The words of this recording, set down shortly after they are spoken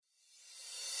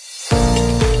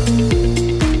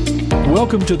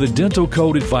Welcome to the Dental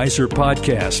Code Advisor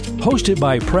podcast, hosted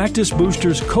by Practice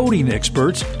Boosters coding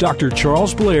experts Dr.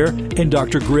 Charles Blair and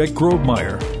Dr. Greg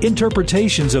Grobmeyer.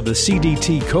 Interpretations of the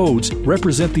CDT codes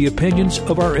represent the opinions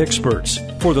of our experts.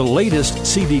 For the latest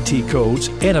CDT codes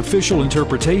and official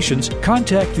interpretations,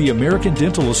 contact the American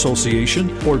Dental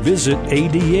Association or visit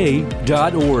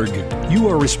ada.org. You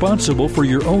are responsible for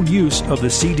your own use of the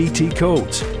CDT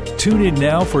codes. Tune in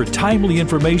now for timely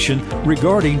information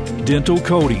regarding dental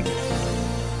coding.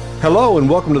 Hello, and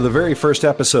welcome to the very first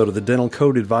episode of the Dental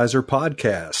Code Advisor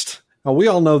podcast. Now, we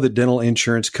all know that dental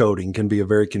insurance coding can be a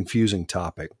very confusing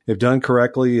topic. If done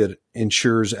correctly, it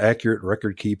ensures accurate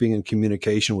record keeping and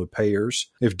communication with payers.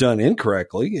 If done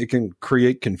incorrectly, it can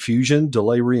create confusion,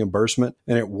 delay reimbursement,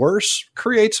 and at worst,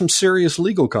 create some serious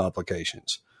legal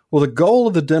complications. Well, the goal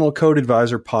of the Dental Code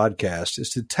Advisor podcast is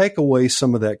to take away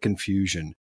some of that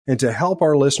confusion and to help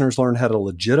our listeners learn how to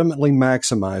legitimately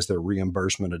maximize their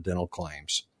reimbursement of dental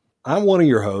claims. I'm one of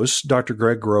your hosts, Dr.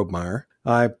 Greg Grobmeyer.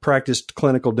 I practiced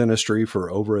clinical dentistry for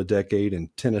over a decade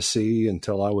in Tennessee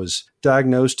until I was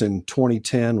diagnosed in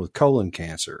 2010 with colon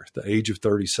cancer at the age of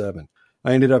 37.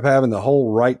 I ended up having the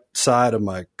whole right side of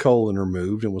my colon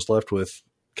removed and was left with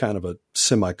kind of a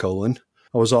semicolon.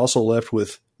 I was also left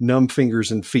with numb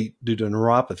fingers and feet due to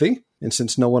neuropathy. And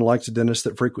since no one likes a dentist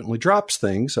that frequently drops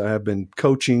things, I have been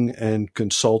coaching and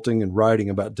consulting and writing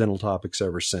about dental topics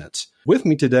ever since. With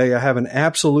me today, I have an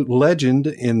absolute legend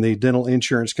in the dental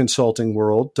insurance consulting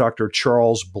world, Dr.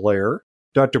 Charles Blair.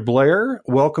 Dr. Blair,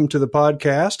 welcome to the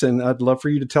podcast, and I'd love for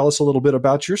you to tell us a little bit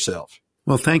about yourself.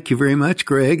 Well, thank you very much,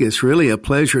 Greg. It's really a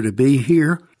pleasure to be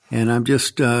here. And I'm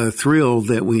just thrilled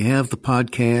that we have the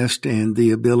podcast and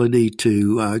the ability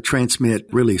to transmit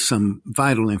really some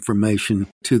vital information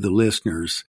to the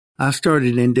listeners. I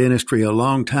started in dentistry a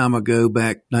long time ago,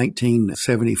 back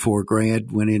 1974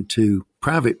 grad, went into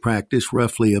private practice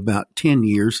roughly about 10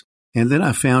 years. And then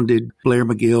I founded Blair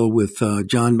McGill with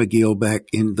John McGill back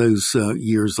in those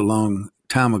years a long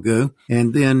time ago.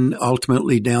 And then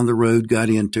ultimately down the road got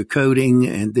into coding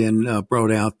and then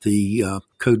brought out the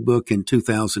code book in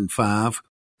 2005,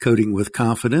 Coding with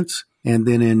Confidence. And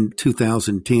then in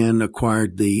 2010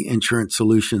 acquired the Insurance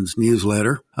Solutions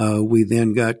newsletter. We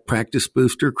then got Practice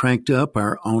Booster cranked up,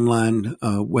 our online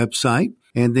website.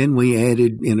 And then we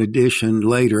added, in addition,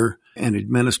 later, an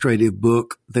administrative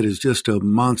book that is just a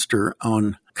monster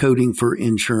on coding for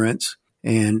insurance.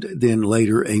 And then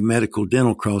later a medical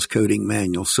dental cross-coding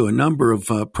manual. So a number of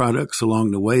products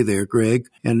along the way there, Greg.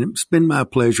 And it's been my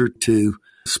pleasure to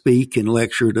speak and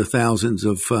lecture to thousands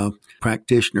of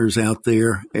practitioners out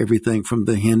there, everything from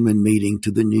the Hinman meeting to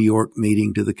the New York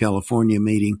meeting to the California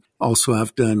meeting. Also,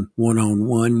 I've done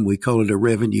one-on-one. We call it a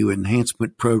revenue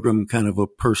enhancement program, kind of a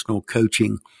personal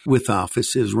coaching with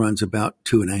offices, runs about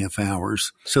 2.5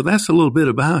 hours. So that's a little bit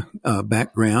of my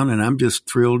background, and I'm just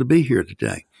thrilled to be here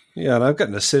today. Yeah, and I've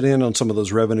gotten to sit in on some of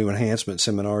those revenue enhancement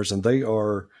seminars, and they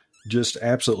are just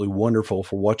absolutely wonderful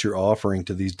for what you're offering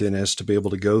to these dentists to be able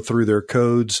to go through their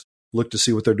codes, look to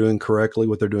see what they're doing correctly,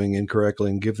 what they're doing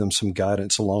incorrectly, and give them some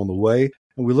guidance along the way.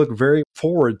 And we look very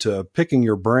forward to picking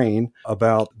your brain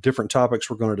about different topics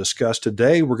we're going to discuss.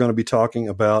 Today, we're going to be talking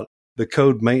about the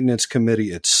Code Maintenance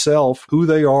Committee itself, who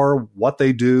they are, what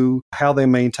they do, how they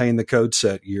maintain the code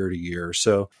set year to year.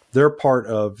 So they're part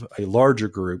of a larger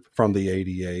group from the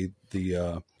ADA,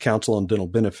 the Council on Dental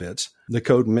Benefits. The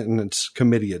Code Maintenance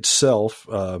Committee itself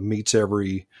meets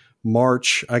every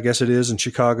March, I guess it is, in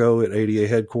Chicago at ADA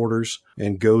headquarters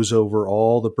and goes over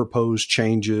all the proposed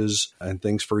changes and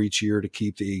things for each year to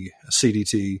keep the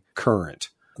CDT current.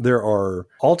 There are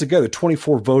altogether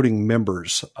 24 voting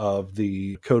members of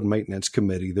the Code Maintenance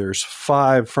Committee. There's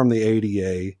 5 from the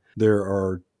ADA. There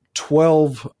are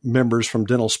 12 members from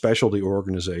dental specialty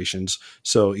organizations.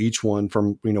 So each one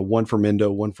from, one from Endo,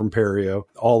 one from Perio,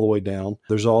 all the way down.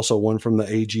 There's also one from the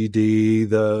AGD,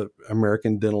 the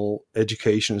American Dental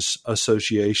Education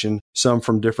Association, some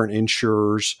from different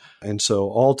insurers. And so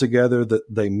altogether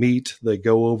that they meet, they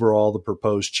go over all the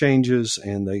proposed changes,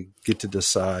 and they get to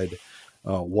decide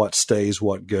what stays,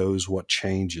 what goes, what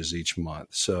changes each month.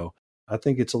 So I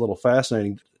think it's a little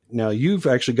fascinating. Now, you've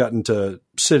actually gotten to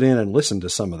sit in and listen to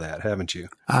some of that, haven't you?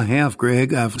 I have,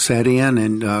 Greg. I've sat in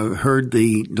and heard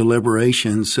the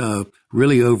deliberations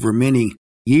really over many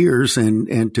years.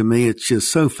 And to me, it's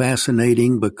just so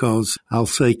fascinating because I'll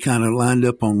say kind of lined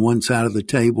up on one side of the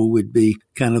table would be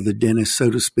kind of the dentist,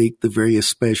 so to speak, the various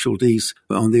specialties.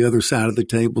 On the other side of the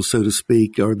table, so to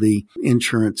speak, are the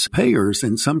insurance payers.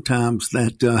 And sometimes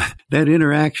that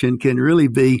interaction can really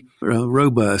be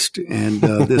robust. And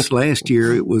this last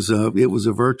year, it was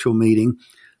a virtual meeting.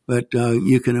 But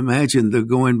you can imagine the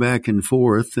going back and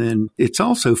forth. And it's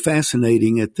also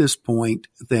fascinating at this point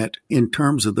that in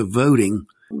terms of the voting,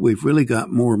 we've really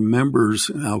got more members,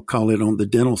 I'll call it on the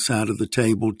dental side of the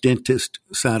table, dentist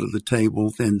side of the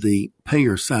table, than the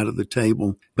payer side of the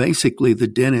table. Basically, the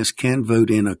dentist can vote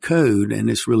in a code, and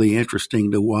it's really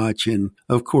interesting to watch. And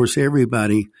of course,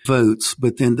 everybody votes,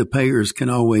 but then the payers can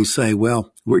always say,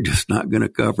 well, we're just not going to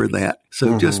cover that.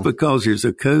 So just because there's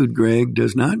a code, Greg,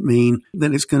 does not mean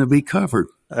that it's going to be covered.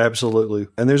 Absolutely.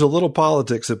 And there's a little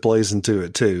politics that plays into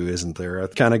it too, isn't there?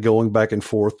 Kind of going back and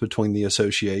forth between the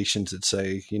associations that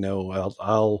say,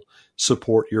 I'll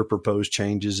support your proposed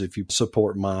changes if you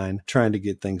support mine, trying to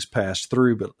get things passed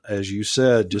through. But as you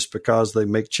said, just because they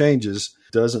make changes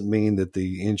doesn't mean that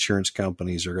the insurance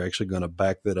companies are actually going to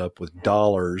back that up with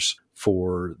dollars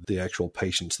for the actual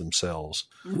patients themselves.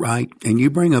 Right. And you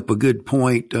bring up a good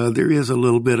point. There is a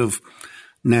little bit of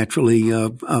naturally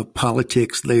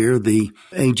politics there. The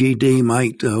AGD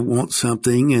might want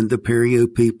something, and the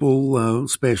perio people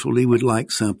specialty would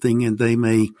like something, and they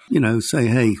may, say,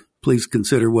 hey, please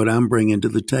consider what I'm bringing to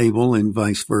the table, and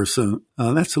vice versa.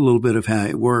 That's a little bit of how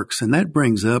it works. And that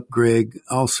brings up, Greg,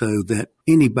 also that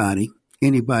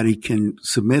anybody can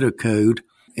submit a code,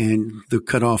 and the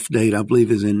cutoff date, I believe,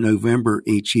 is in November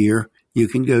each year. You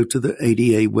can go to the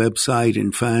ADA website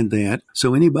and find that.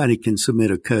 So anybody can submit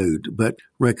a code. But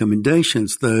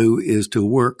recommendations, though, is to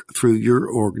work through your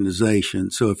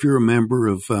organization. So if you're a member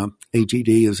of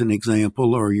AGD, as an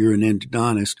example, or you're an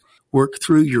endodontist, work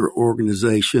through your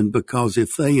organization, because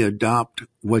if they adopt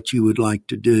what you would like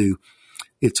to do,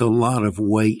 it's a lot of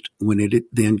weight when it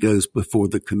then goes before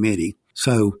the committee.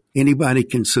 So anybody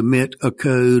can submit a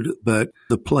code, but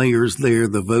the players there,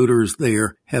 the voters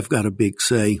there, have got a big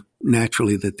say,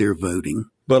 naturally, that they're voting.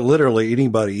 But literally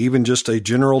anybody, even just a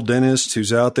general dentist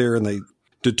who's out there and they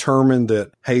determine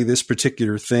that, hey, this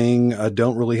particular thing, I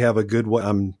don't really have a good way.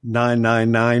 I'm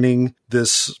 999ing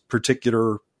this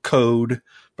particular code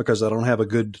because I don't have a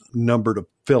good number to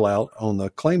fill out on the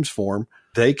claims form.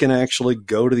 They can actually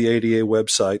go to the ADA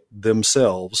website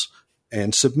themselves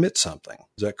and submit something.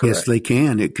 Is that correct? Yes, they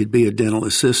can. It could be a dental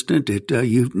assistant.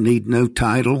 You need no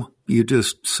title. You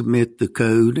just submit the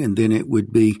code, and then it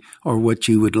would be, or what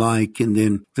you would like, and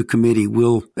then the committee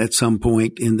will, at some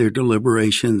point in their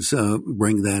deliberations,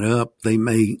 bring that up. They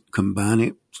may combine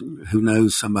it. Who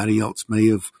knows? Somebody else may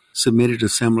have submitted a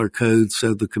similar code,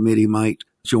 so the committee might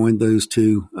join those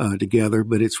two together.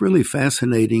 But it's really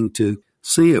fascinating to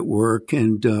see it work.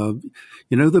 And,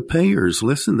 the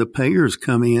payers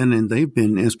come in, and they've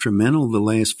been instrumental the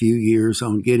last few years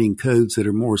on getting codes that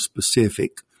are more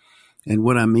specific. And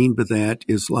what I mean by that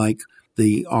is like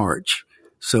the arch.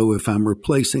 So if I'm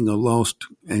replacing a lost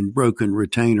and broken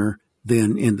retainer,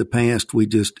 then in the past we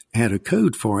just had a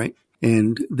code for it.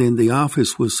 And then the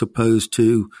office was supposed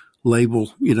to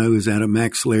label, is that a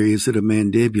maxillary? Is it a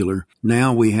mandibular?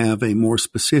 Now we have a more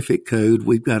specific code.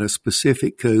 We've got a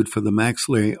specific code for the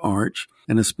maxillary arch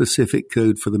and a specific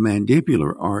code for the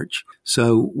mandibular arch.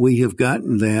 So we have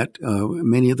gotten that.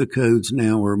 Many of the codes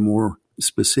now are more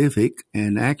specific,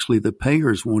 and actually the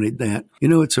payers wanted that.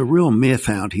 It's a real myth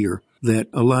out here that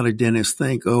a lot of dentists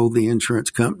think, the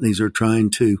insurance companies are trying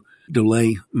to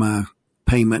delay my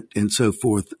payment and so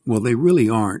forth. Well, they really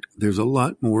aren't. There's a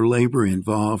lot more labor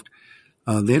involved.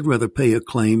 They'd rather pay a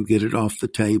claim, get it off the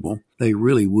table. They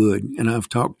really would. And I've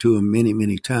talked to them many,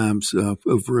 many times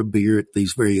over a beer at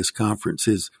these various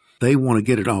conferences. They want to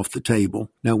get it off the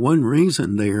table. Now, one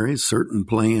reason there is certain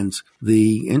plans.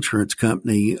 The insurance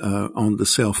company on the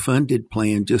self-funded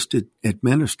plan just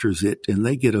administers it, and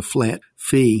they get a flat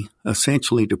fee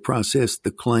essentially to process the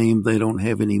claim. They don't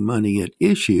have any money at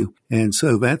issue. And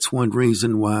so that's one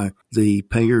reason why the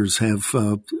payers have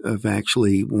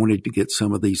actually wanted to get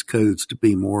some of these codes to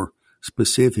be more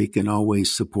specific and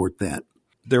always support that.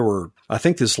 There were, I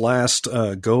think this last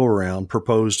go-around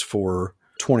proposed for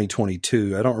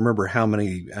 2022. I don't remember how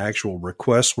many actual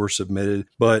requests were submitted,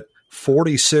 but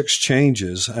 46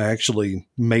 changes actually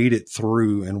made it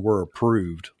through and were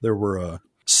approved. There were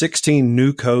 16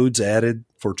 new codes added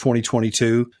for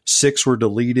 2022. 6 were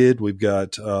deleted. We've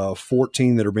got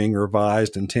 14 that are being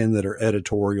revised and 10 that are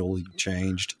editorially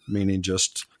changed, meaning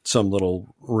just some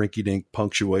little rinky-dink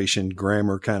punctuation,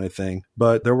 grammar kind of thing.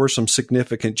 But there were some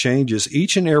significant changes.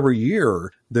 Each and every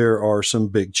year, there are some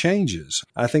big changes.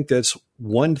 I think that's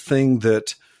one thing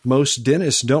that most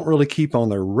dentists don't really keep on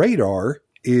their radar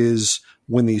is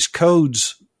when these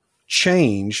codes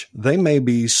change, they may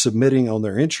be submitting on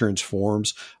their insurance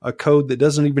forms a code that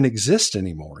doesn't even exist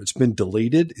anymore. It's been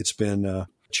deleted. It's been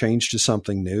change to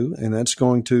something new, and that's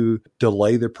going to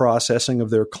delay the processing of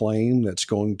their claim. That's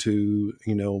going to,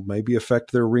 maybe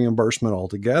affect their reimbursement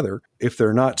altogether. If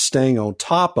they're not staying on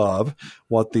top of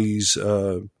what these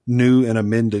new and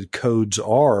amended codes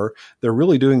are, they're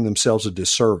really doing themselves a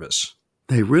disservice.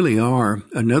 They really are.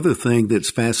 Another thing that's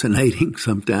fascinating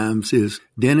sometimes is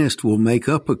dentists will make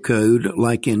up a code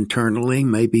like internally,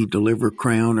 maybe Deliver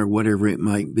Crown or whatever it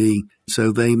might be.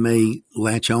 So they may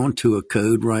latch on to a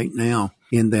code right now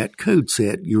in that code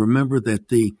set. You remember that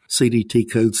the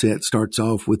CDT code set starts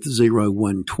off with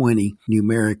 0120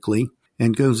 numerically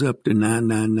and goes up to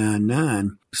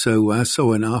 9999. So I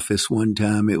saw an office one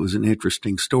time. It was an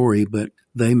interesting story, but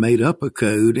they made up a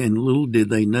code, and little did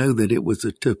they know that it was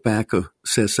a tobacco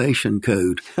cessation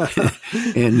code.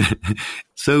 And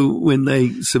so when they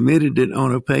submitted it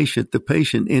on a patient, the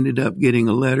patient ended up getting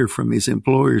a letter from his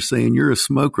employer saying, "You're a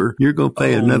smoker. You're going to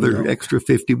pay another extra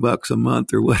 $50 a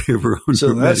month or whatever."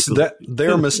 So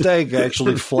their mistake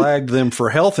actually flagged them for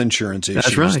health insurance issues,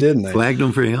 that's right. Didn't they? Flagged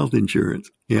them for health insurance.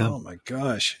 Yeah. Oh my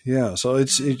gosh. Yeah. So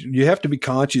you have to be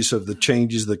conscious of the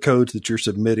changes, the codes that you're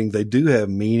submitting. They do have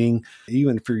meaning,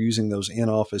 even if you're using those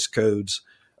in-office codes.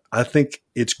 I think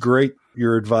it's great,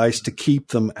 your advice, to keep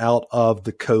them out of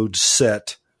the code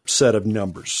set of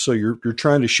numbers. So you're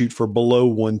trying to shoot for below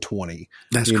 120.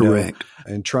 That's correct.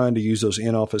 And trying to use those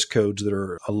in-office codes that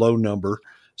are a low number,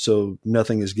 so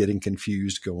nothing is getting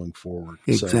confused going forward.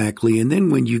 Exactly. And then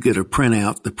when you get a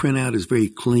printout, the printout is very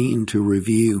clean to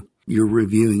review. You're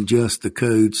reviewing just the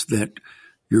codes that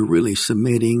you're really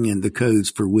submitting and the codes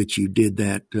for which you did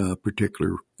that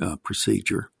particular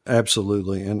procedure.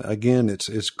 Absolutely. And again,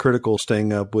 it's critical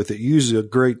staying up with it. You use a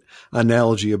great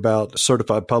analogy about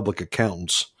certified public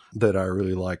accountants that I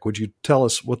really like. Would you tell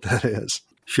us what that is?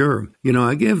 Sure.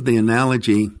 I give the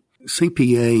analogy,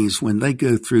 CPAs, when they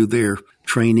go through their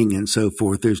training and so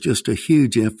forth, there's just a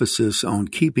huge emphasis on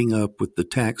keeping up with the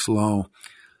tax law.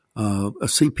 A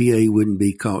CPA wouldn't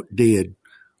be caught dead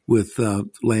with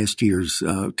last year's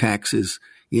taxes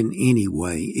in any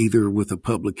way, either with a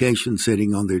publication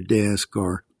sitting on their desk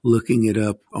or looking it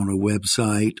up on a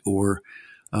website or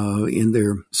in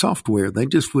their software. They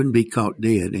just wouldn't be caught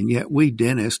dead. And yet we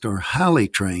dentists are highly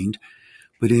trained,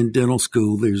 but in dental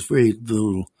school, there's very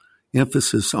little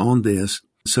emphasis on this.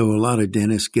 So a lot of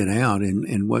dentists get out.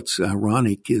 And what's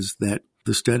ironic is that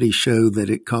the studies show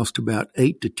that it costs about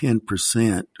 8 to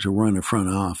 10% to run a front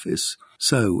office.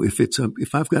 So if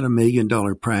I've got $1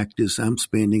 million practice, I'm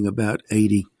spending about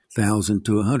 $80,000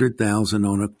 to $100,000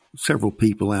 on several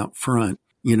people out front.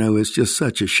 It's just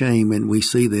such a shame. And we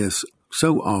see this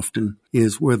so often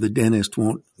is where the dentist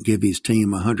won't give his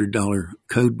team a $100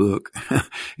 code book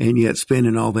and yet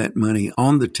spending all that money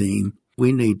on the team.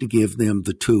 We need to give them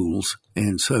the tools.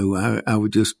 And so I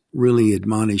would just really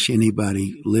admonish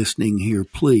anybody listening here,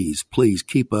 please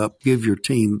keep up, give your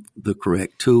team the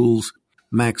correct tools,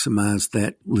 maximize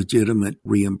that legitimate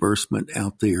reimbursement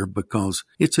out there because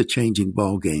it's a changing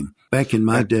ball game. Back in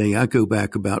my day, I go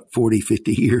back about 40,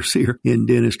 50 years here in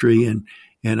dentistry and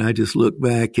I just look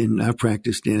back and I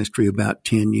practiced dentistry about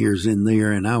 10 years in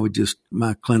there and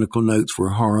my clinical notes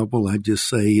were horrible. I'd just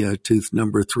say tooth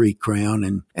number 3 crown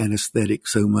and anesthetic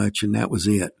so much and that was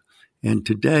it. And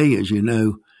today, as you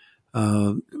know,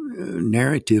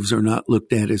 narratives are not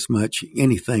looked at as much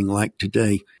anything like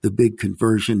today. The big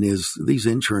conversion is these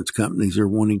insurance companies are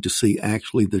wanting to see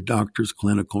actually the doctor's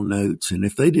clinical notes. And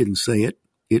if they didn't say it,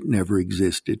 it never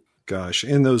existed. Gosh,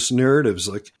 and those narratives,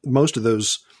 like most of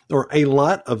those, or a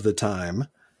lot of the time,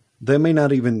 they may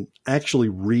not even actually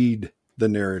read the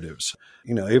narratives.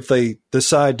 If they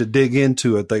decide to dig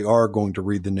into it, they are going to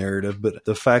read the narrative. But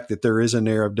the fact that there is a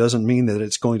narrative doesn't mean that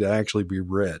it's going to actually be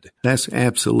read. That's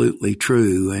absolutely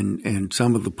true. And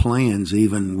some of the plans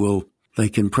even they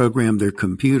can program their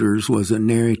computers. Was a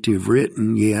narrative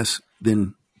written? Yes.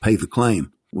 Then pay the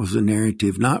claim. Was the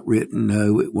narrative not written?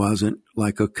 No, it wasn't.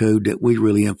 Like a code that we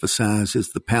really emphasize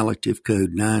is the palliative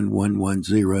code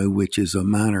 9110, which is a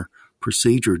minor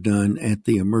procedure done at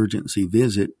the emergency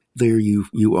visit. There you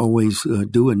always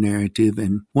do a narrative.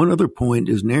 And one other point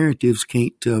is narratives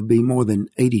can't be more than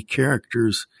 80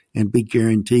 characters and be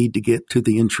guaranteed to get to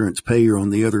the insurance payer on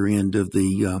the other end of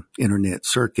the internet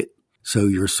circuit. So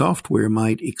your software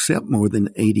might accept more than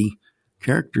 80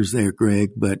 characters there,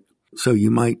 Greg, but so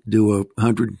you might do a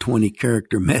 120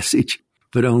 character message,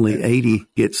 but only 80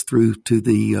 gets through to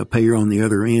the payer on the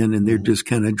other end, and they're just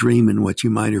kind of dreaming what you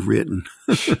might have written.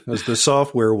 As the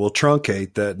software will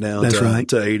truncate that down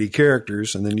to 80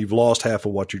 characters, and then you've lost half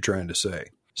of what you're trying to say.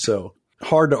 So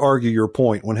hard to argue your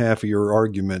point when half of your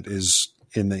argument is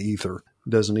in the ether,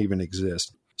 doesn't even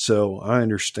exist. So I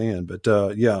understand. But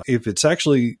if it's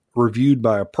actually reviewed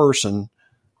by a person,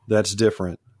 that's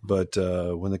different. But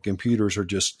when the computers are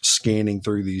just scanning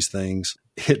through these things,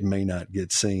 it may not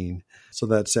get seen. So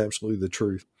that's absolutely the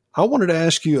truth. I wanted to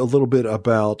ask you a little bit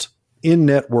about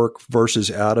in-network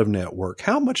versus out-of-network.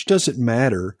 How much does it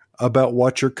matter about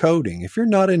what you're coding? If you're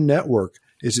not in network,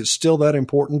 is it still that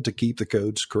important to keep the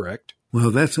codes correct?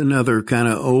 Well, that's another kind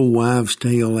of old wives'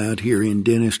 tale out here in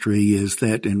dentistry is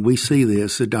that, and we see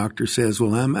this, the doctor says,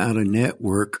 well, I'm out of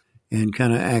network, and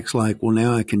kind of acts like, well,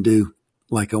 now I can do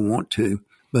like I want to.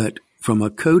 But from a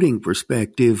coding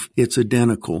perspective, it's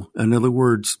identical. In other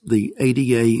words, the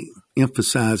ADA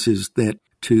emphasizes that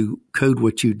to code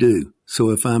what you do.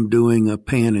 So if I'm doing a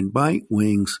pan and bite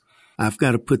wings, I've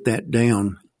got to put that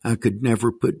down. I could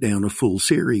never put down a full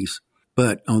series.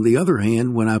 But on the other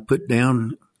hand, when I put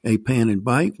down a pan and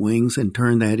bite wings and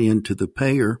turn that into the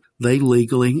payer, they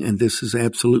legally, and this is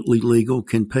absolutely legal,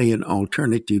 can pay an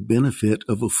alternative benefit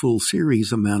of a full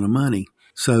series amount of money.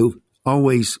 So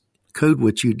always code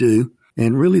what you do.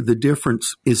 And really the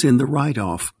difference is in the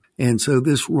write-off. And so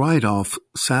this write-off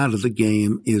side of the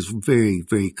game is very,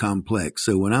 very complex.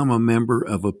 So when I'm a member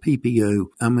of a PPO,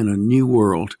 I'm in a new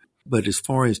world. But as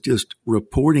far as just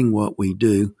reporting what we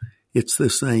do, it's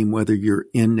the same whether you're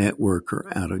in network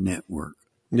or out of network.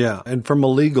 Yeah. And from a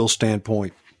legal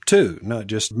standpoint, too, not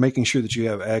just making sure that you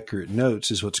have accurate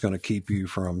notes is what's going to keep you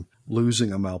from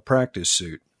losing a malpractice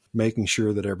suit. Making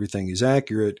sure that everything is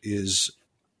accurate is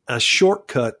a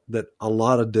shortcut that a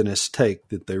lot of dentists take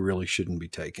that they really shouldn't be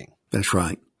taking. That's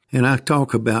right. And I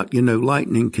talk about,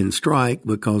 lightning can strike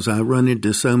because I run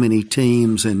into so many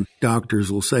teams and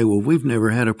doctors will say, well, we've never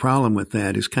had a problem with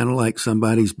that. It's kind of like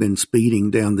somebody's been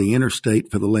speeding down the interstate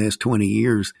for the last 20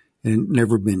 years and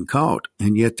never been caught.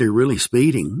 And yet they're really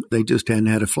speeding. They just hadn't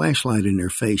had a flashlight in their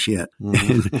face yet.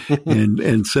 Mm-hmm.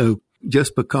 and so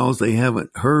just because they haven't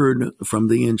heard from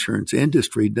the insurance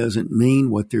industry doesn't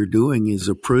mean what they're doing is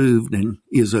approved and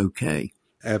is okay.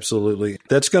 Absolutely.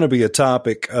 That's going to be a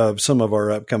topic of some of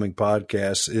our upcoming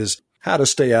podcasts is how to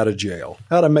stay out of jail,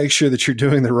 how to make sure that you're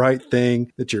doing the right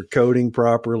thing, that you're coding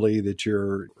properly, that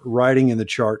you're writing in the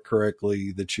chart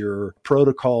correctly, that your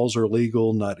protocols are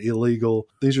legal, not illegal.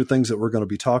 These are things that we're going to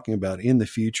be talking about in the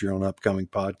future on upcoming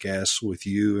podcasts with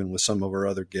you and with some of our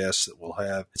other guests that we'll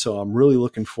have. So I'm really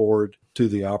looking forward to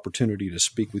the opportunity to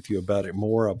speak with you about it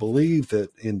more. I believe that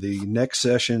in the next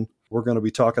session, we're going to be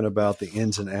talking about the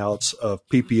ins and outs of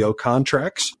PPO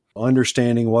contracts,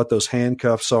 understanding what those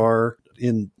handcuffs are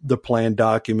in the plan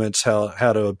documents, how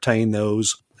to obtain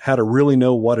those, how to really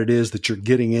know what it is that you're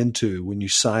getting into when you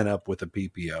sign up with a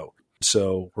PPO.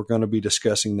 So we're going to be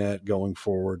discussing that going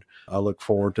forward. I look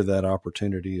forward to that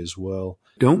opportunity as well.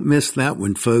 Don't miss that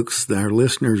one, folks. Our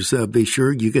listeners, be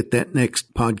sure you get that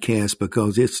next podcast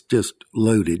because it's just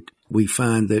loaded. We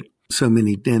find that so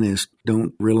many dentists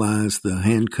don't realize the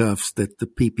handcuffs that the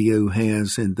PPO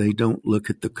has, and they don't look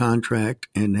at the contract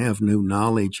and have no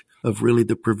knowledge of really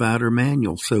the provider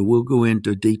manual. So we'll go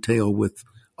into detail with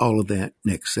all of that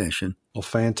next session. Well,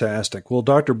 fantastic. Well,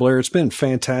 Dr. Blair, it's been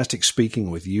fantastic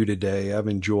speaking with you today. I've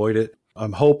enjoyed it.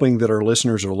 I'm hoping that our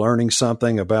listeners are learning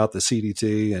something about the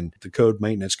CDT and the Code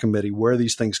Maintenance Committee, where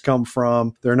these things come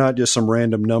from. They're not just some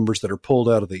random numbers that are pulled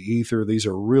out of the ether. These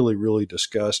are really, really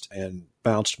discussed and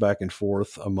bounced back and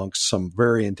forth amongst some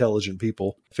very intelligent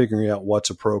people, figuring out what's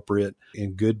appropriate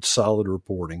in good, solid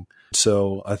reporting.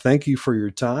 So I thank you for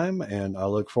your time, and I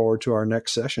look forward to our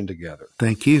next session together.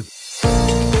 Thank you.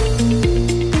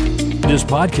 This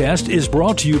podcast is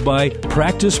brought to you by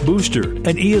Practice Booster,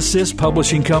 an eAssist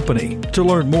publishing company. To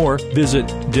learn more, visit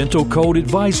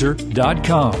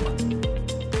dentalcodeadvisor.com.